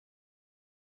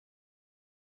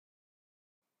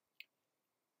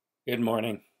Good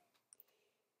morning.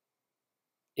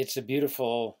 It's a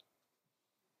beautiful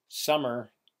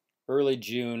summer, early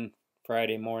June,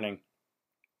 Friday morning.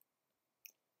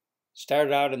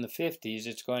 Started out in the 50s,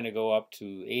 it's going to go up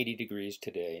to 80 degrees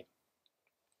today.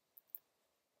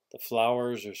 The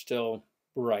flowers are still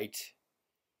bright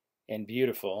and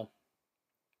beautiful,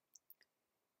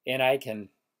 and I can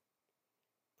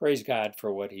praise God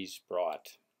for what He's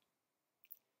brought.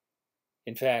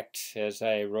 In fact, as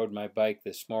I rode my bike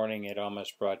this morning, it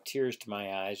almost brought tears to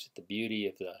my eyes at the beauty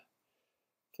of the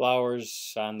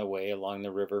flowers on the way along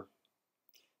the river,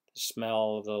 the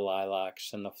smell of the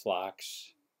lilacs and the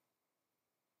phlox,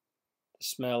 the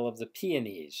smell of the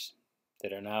peonies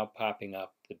that are now popping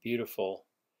up, the beautiful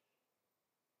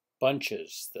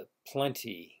bunches, the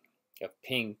plenty of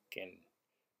pink and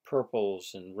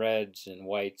purples and reds and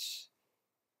whites.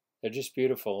 They're just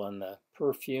beautiful, and the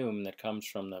perfume that comes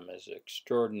from them is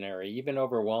extraordinary, even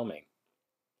overwhelming.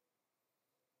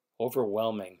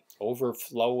 Overflowing,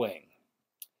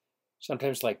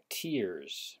 sometimes like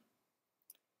tears.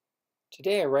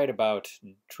 Today I write about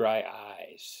dry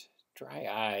eyes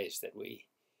that we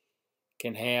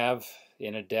can have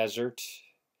in a desert,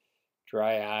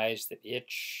 dry eyes that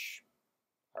itch,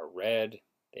 are red,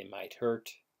 they might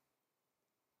hurt.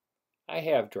 I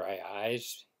have dry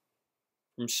eyes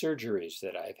from surgeries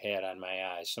that I've had on my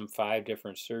eyes, some 5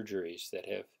 different surgeries that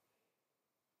have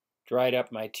dried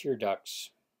up my tear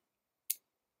ducts.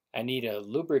 I need a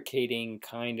lubricating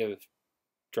kind of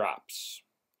drops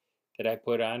that I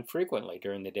put on frequently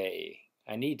during the day.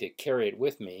 I need to carry it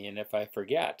with me, and if I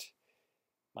forget,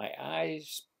 my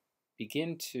eyes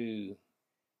begin to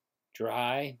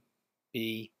dry,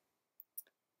 be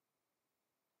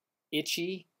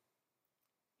itchy,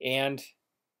 and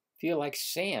feel like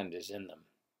sand is in them.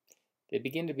 They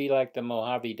begin to be like the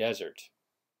Mojave Desert.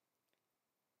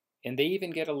 And they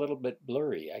even get a little bit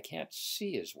blurry. I can't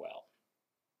see as well.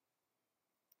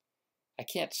 I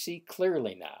can't see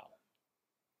clearly now.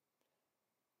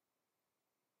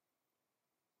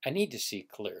 I need to see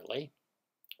clearly.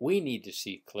 We need to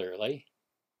see clearly.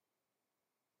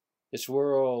 This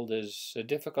world is a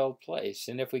difficult place,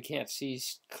 and if we can't see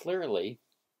clearly,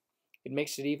 it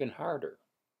makes it even harder.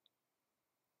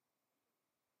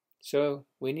 So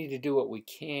we need to do what we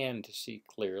can to see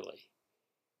clearly,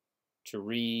 to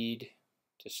read,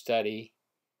 to study,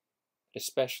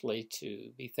 especially to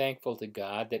be thankful to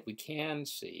God that we can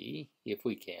see, if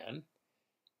we can,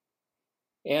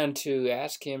 and to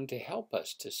ask Him to help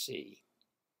us to see.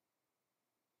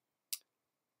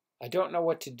 I don't know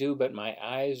what to do, but my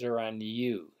eyes are on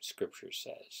you, Scripture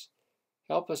says.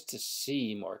 Help us to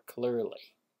see more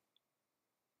clearly.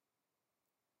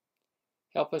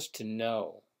 Help us to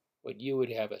know what you would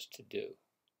have us to do.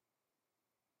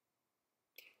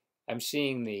 I'm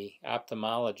seeing the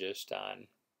ophthalmologist on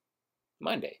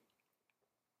Monday.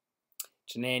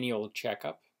 It's an annual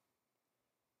checkup.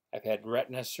 I've had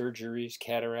retina surgeries,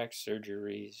 cataract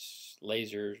surgeries,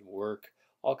 lasers, work,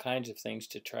 all kinds of things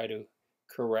to try to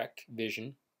correct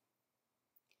vision.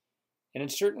 And in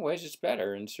certain ways it's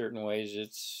better, in certain ways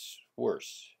it's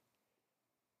worse.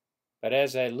 But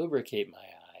as I lubricate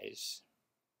my eyes,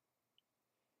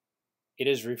 it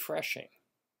is refreshing.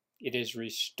 It is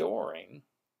restoring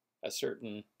a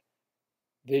certain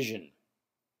vision,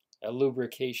 a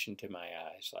lubrication to my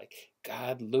eyes, like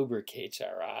God lubricates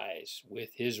our eyes with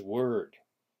His Word.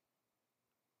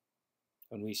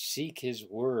 When we seek His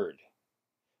Word,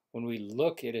 when we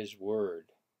look at His Word,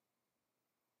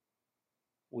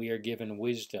 we are given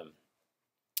wisdom.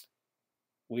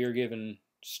 We are given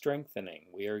strengthening.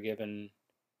 We are given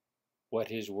what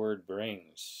His Word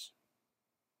brings.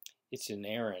 It's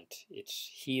inerrant, it's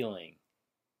healing,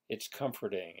 it's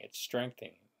comforting, it's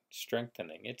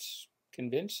strengthening, it's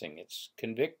convincing, it's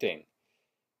convicting,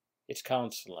 it's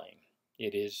counseling.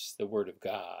 It is the Word of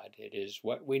God. It is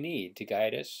what we need to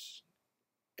guide us,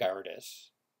 guard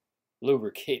us,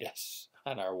 lubricate us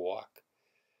on our walk.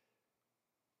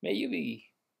 May you be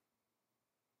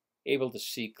able to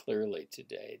see clearly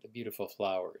today the beautiful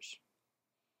flowers.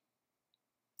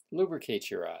 Lubricate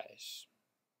your eyes.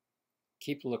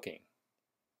 Keep looking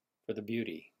for the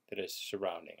beauty that is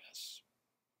surrounding us.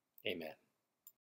 Amen.